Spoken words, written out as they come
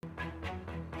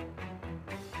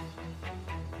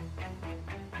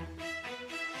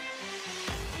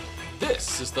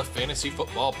This is the Fantasy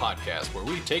Football Podcast, where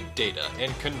we take data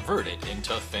and convert it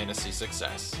into fantasy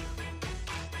success.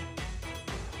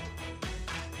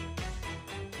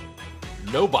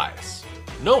 No bias,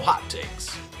 no hot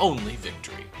takes, only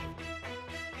victory.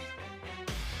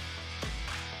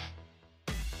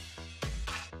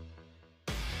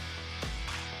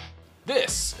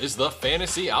 This is the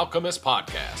Fantasy Alchemist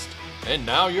Podcast, and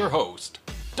now your host,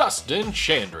 Dustin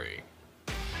Chandry.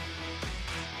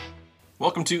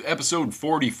 Welcome to episode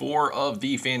 44 of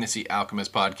the Fantasy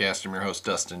Alchemist Podcast. I'm your host,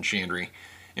 Dustin Chandry.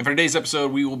 And for today's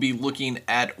episode, we will be looking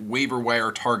at waiver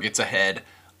wire targets ahead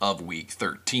of Week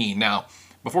 13. Now,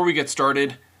 before we get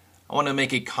started, I want to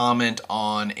make a comment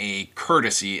on a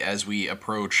courtesy as we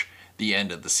approach the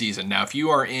end of the season. Now, if you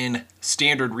are in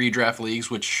standard redraft leagues,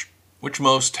 which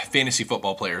most fantasy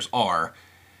football players are,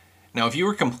 now if you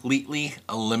were completely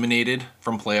eliminated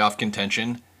from playoff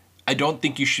contention, I don't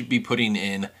think you should be putting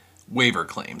in waiver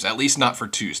claims, at least not for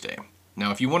Tuesday.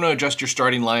 Now, if you want to adjust your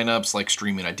starting lineups, like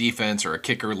streaming a defense or a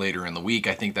kicker later in the week,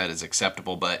 I think that is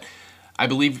acceptable, but I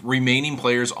believe remaining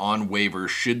players on waivers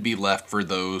should be left for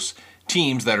those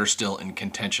teams that are still in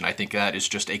contention. I think that is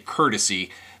just a courtesy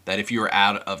that if you are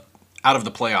out of the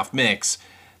playoff mix,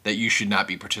 that you should not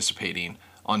be participating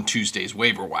on Tuesday's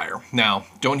waiver wire. Now,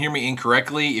 don't hear me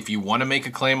incorrectly. If you want to make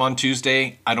a claim on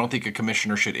Tuesday, I don't think a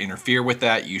commissioner should interfere with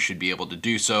that. You should be able to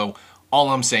do so.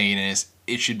 All I'm saying is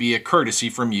it should be a courtesy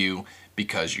from you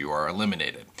because you are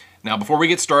eliminated. Now, before we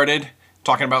get started,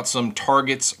 talking about some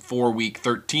targets for Week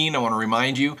 13, I want to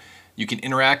remind you, you can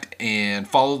interact and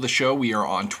follow the show. We are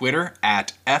on Twitter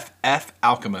at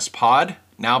FFAlchemistPod.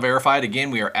 Now verified, again,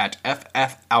 we are at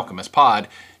FFAlchemistPod.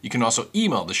 You can also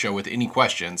email the show with any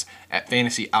questions at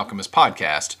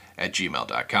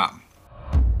fantasyalchemistpodcast@gmail.com.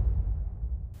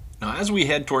 Now, as we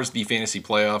head towards the fantasy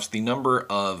playoffs, the number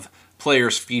of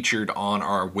players featured on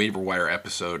our waiver wire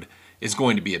episode is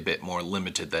going to be a bit more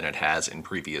limited than it has in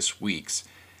previous weeks.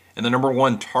 And the number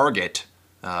one target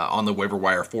on the waiver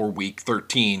wire for Week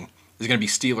 13 is going to be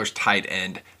Steelers tight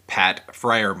end Pat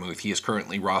Freiermuth. He is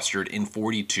currently rostered in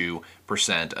 42%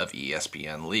 of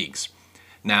ESPN leagues.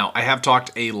 Now, I have talked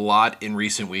a lot in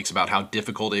recent weeks about how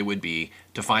difficult it would be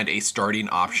to find a starting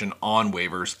option on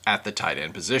waivers at the tight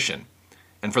end position.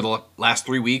 And for the last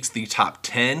 3 weeks, the top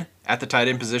 10 at the tight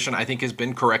end position, I think, has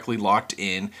been correctly locked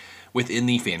in within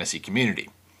the fantasy community.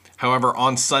 However,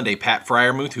 on Sunday, Pat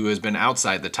Freiermuth, who has been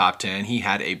outside the top 10, he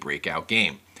had a breakout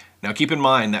game. Now, keep in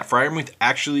mind that Freiermuth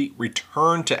actually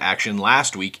returned to action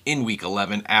last week in Week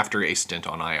 11 after a stint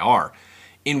on IR.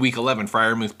 In Week 11,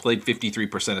 Freiermuth played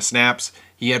 53% of snaps.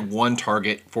 He had one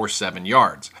target for 7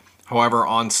 yards. However,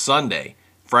 on Sunday,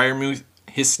 Freiermuth,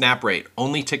 his snap rate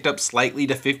only ticked up slightly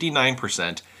to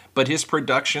 59%, but his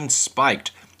production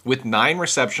spiked with 9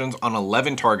 receptions on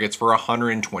 11 targets for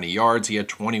 120 yards. He had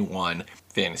 21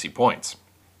 fantasy points.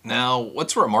 Now,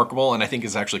 what's remarkable, and I think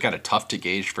is actually kind of tough to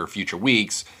gauge for future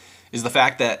weeks, is the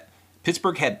fact that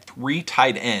Pittsburgh had 3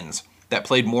 tight ends that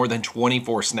played more than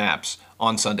 24 snaps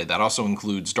on Sunday. That also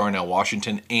includes Darnell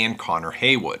Washington and Connor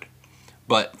Haywood.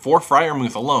 But for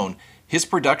Freiermuth alone, his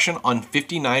production on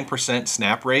 59%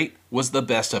 snap rate was the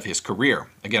best of his career.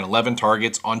 Again, 11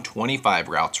 targets on 25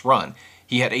 routes run.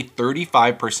 He had a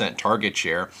 35% target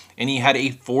share, and he had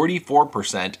a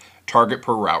 44% target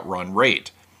per route run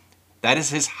rate. That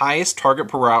is his highest target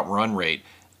per route run rate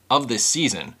of this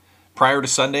season. Prior to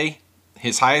Sunday,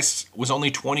 his highest was only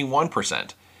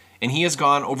 21%. And he has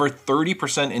gone over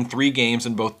 30% in 3 games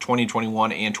in both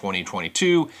 2021 and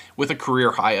 2022, with a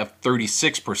career high of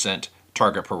 36%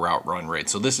 target per route run rate.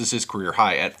 So this is his career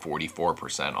high at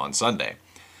 44% on Sunday.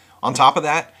 On top of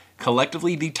that,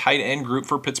 collectively, the tight end group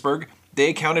for Pittsburgh, they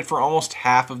accounted for almost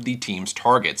half of the team's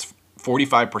targets,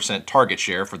 45% target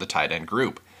share for the tight end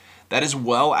group. That is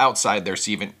well outside their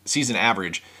season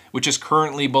average, which is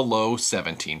currently below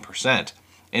 17%.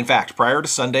 In fact, prior to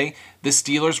Sunday, the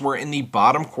Steelers were in the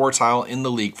bottom quartile in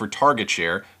the league for target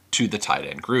share to the tight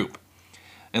end group.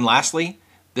 And lastly,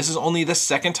 this is only the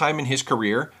second time in his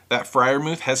career that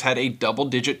Freiermuth has had a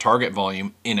double-digit target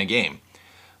volume in a game.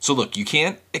 So look, you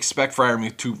can't expect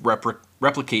Freiermuth to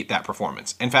replicate that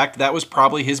performance. In fact, that was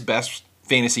probably his best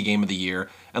fantasy game of the year,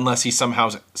 unless he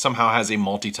somehow has a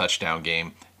multi-touchdown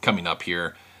game coming up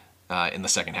here in the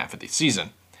second half of the season.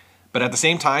 But at the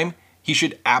same time, he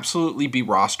should absolutely be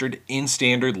rostered in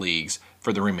standard leagues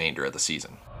for the remainder of the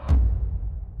season.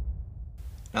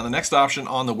 Now, the next option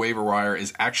on the waiver wire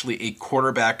is actually a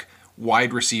quarterback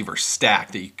wide receiver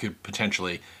stack that you could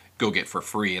potentially go get for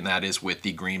free, and that is with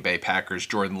the Green Bay Packers.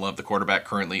 Jordan Love, the quarterback,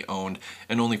 currently owned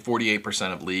in only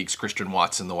 48% of leagues. Christian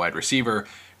Watson, the wide receiver,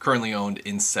 currently owned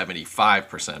in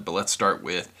 75%. But let's start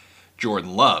with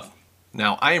Jordan Love.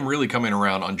 Now, I am really coming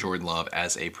around on Jordan Love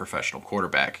as a professional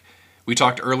quarterback. We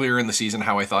talked earlier in the season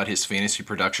how I thought his fantasy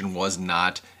production was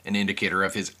not an indicator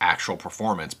of his actual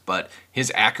performance, but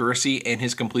his accuracy and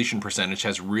his completion percentage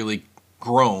has really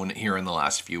grown here in the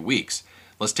last few weeks.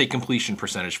 Let's take completion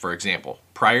percentage for example.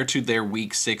 Prior to their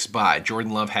week 6 bye,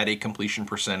 Jordan Love had a completion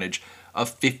percentage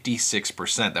of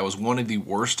 56%. That was one of the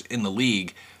worst in the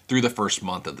league through the first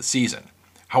month of the season.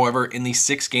 However, in the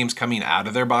 6 games coming out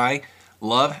of their bye,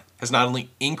 Love has not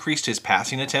only increased his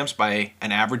passing attempts by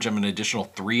an average of an additional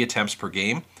 3 attempts per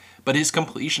game, but his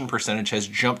completion percentage has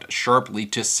jumped sharply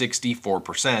to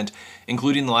 64%,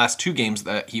 including the last 2 games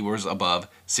that he was above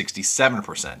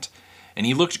 67%. And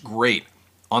he looked great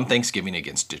on Thanksgiving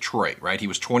against Detroit, right? He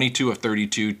was 22 of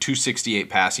 32, 268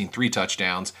 passing, 3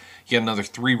 touchdowns. He had another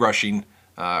 39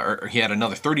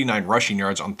 rushing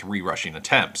yards on 3 rushing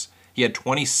attempts. He had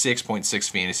 26.6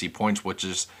 fantasy points, which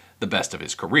is the best of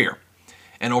his career.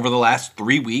 And over the last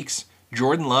 3 weeks,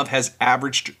 Jordan Love has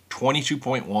averaged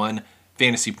 22.1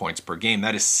 fantasy points per game.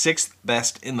 That is 6th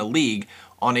best in the league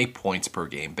on a points per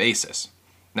game basis.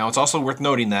 Now, it's also worth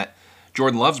noting that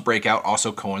Jordan Love's breakout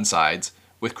also coincides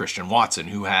with Christian Watson,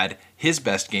 who had his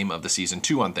best game of the season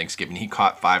too on Thanksgiving. He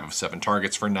caught 5 of 7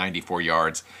 targets for 94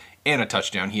 yards and a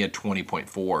touchdown. He had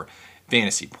 20.4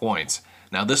 fantasy points.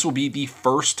 Now, this will be the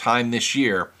first time this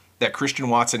year that Christian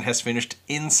Watson has finished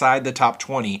inside the top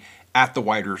 20 at the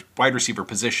wide receiver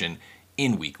position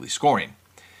in weekly scoring.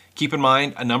 Keep in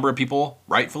mind, a number of people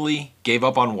rightfully gave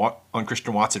up on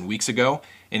Christian Watson weeks ago,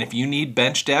 and if you need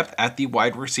bench depth at the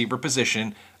wide receiver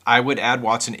position, I would add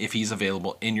Watson if he's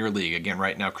available in your league. Again,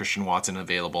 right now, Christian Watson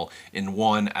available in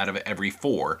 1 out of every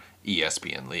 4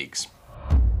 ESPN leagues.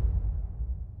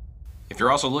 If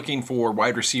you're also looking for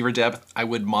wide receiver depth, I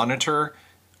would monitor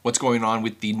what's going on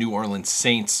with the New Orleans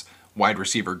Saints wide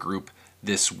receiver group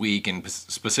this week, and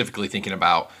specifically thinking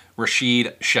about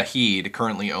Rashid Shaheed,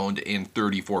 currently owned in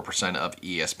 34% of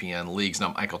ESPN leagues.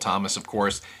 Now, Michael Thomas, of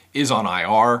course, is on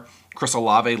IR. Chris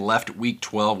Olave left week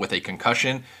 12 with a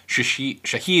concussion.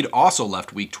 Shaheed also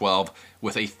left week 12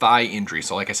 with a thigh injury.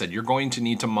 So like I said, you're going to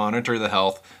need to monitor the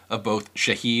health of both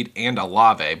Shaheed and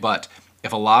Olave. But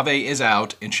if Olave is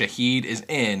out and Shaheed is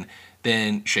in,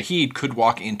 then Shaheed could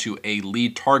walk into a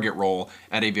lead target role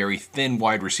at a very thin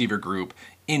wide receiver group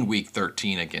in week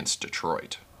 13 against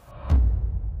Detroit.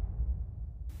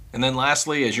 And then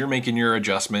lastly, as you're making your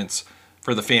adjustments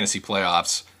for the fantasy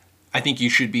playoffs, I think you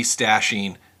should be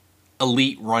stashing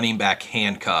elite running back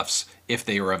handcuffs if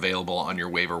they are available on your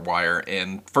waiver wire.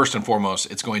 And first and foremost,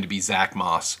 it's going to be Zach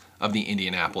Moss of the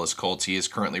Indianapolis Colts. He is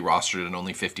currently rostered in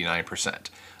only 59%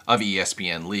 of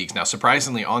ESPN leagues. Now,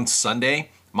 surprisingly, on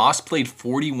Sunday, Moss played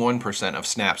 41% of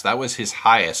snaps. That was his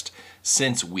highest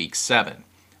since week 7.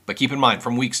 But keep in mind,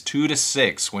 from weeks 2 to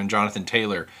 6, when Jonathan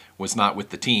Taylor was not with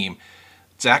the team,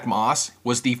 Zach Moss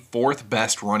was the 4th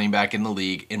best running back in the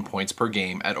league in points per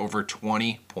game at over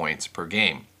 20 points per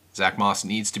game. Zach Moss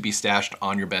needs to be stashed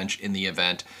on your bench in the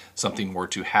event something were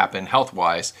to happen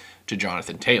health-wise to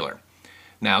Jonathan Taylor.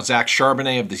 Now, Zach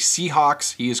Charbonnet of the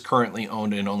Seahawks, he is currently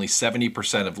owned in only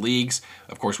 70% of leagues.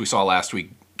 Of course, we saw last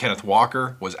week Kenneth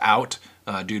Walker was out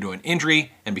due to an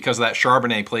injury, and because of that,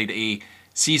 Charbonnet played a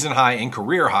season high and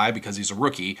career high, because he's a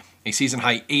rookie, a season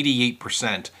high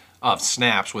 88% of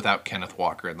snaps without Kenneth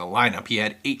Walker in the lineup. He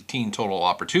had 18 total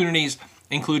opportunities,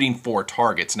 including 4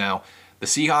 targets. Now, the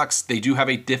Seahawks, they do have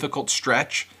a difficult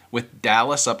stretch with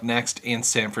Dallas up next and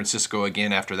San Francisco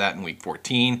again after that in week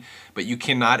 14, but you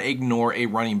cannot ignore a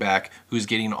running back who's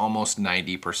getting almost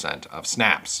 90% of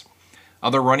snaps.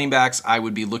 Other running backs I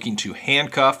would be looking to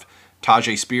handcuff.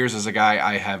 Tajay Spears is a guy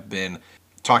I have been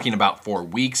talking about for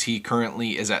weeks. He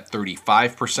currently is at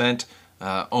 35%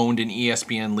 owned in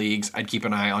ESPN leagues. I'd keep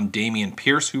an eye on Dameon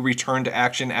Pierce, who returned to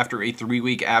action after a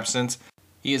 3-week absence.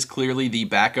 He is clearly the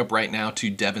backup right now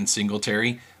to Devin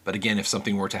Singletary. But again, if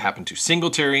something were to happen to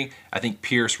Singletary, I think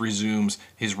Pierce resumes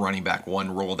his running back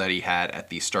 1 role that he had at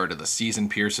the start of the season.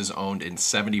 Pierce is owned in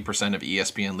 70% of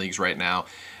ESPN leagues right now.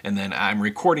 And then I'm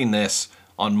recording this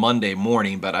on Monday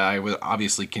morning, but I would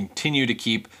obviously continue to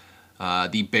keep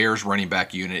the Bears running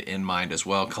back unit in mind as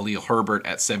well. Khalil Herbert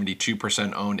at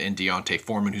 72% owned, and Deontay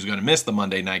Foreman, who's going to miss the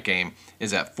Monday night game,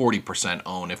 is at 40%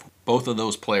 owned. If both of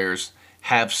those players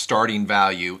have starting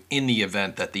value in the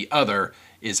event that the other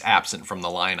is absent from the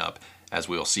lineup, as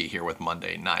we'll see here with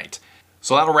Monday night.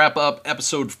 So that'll wrap up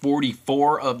episode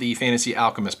 44 of the Fantasy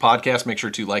Alchemist podcast. Make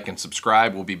sure to like and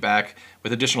subscribe. We'll be back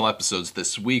with additional episodes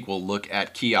this week. We'll look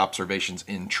at key observations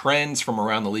in trends from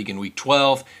around the league in week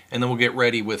 12, and then we'll get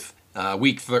ready with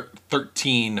week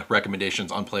 13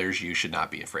 recommendations on players you should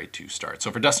not be afraid to start. So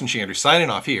for Dustin Chandler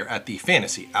signing off here at the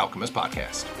Fantasy Alchemist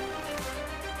podcast.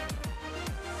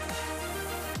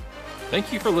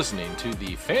 Thank you for listening to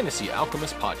the Fantasy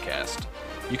Alchemist Podcast.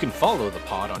 You can follow the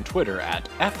pod on Twitter at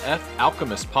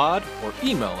FFAlchemistPod or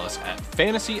email us at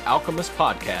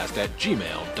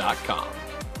fantasyalchemistpodcast@gmail.com.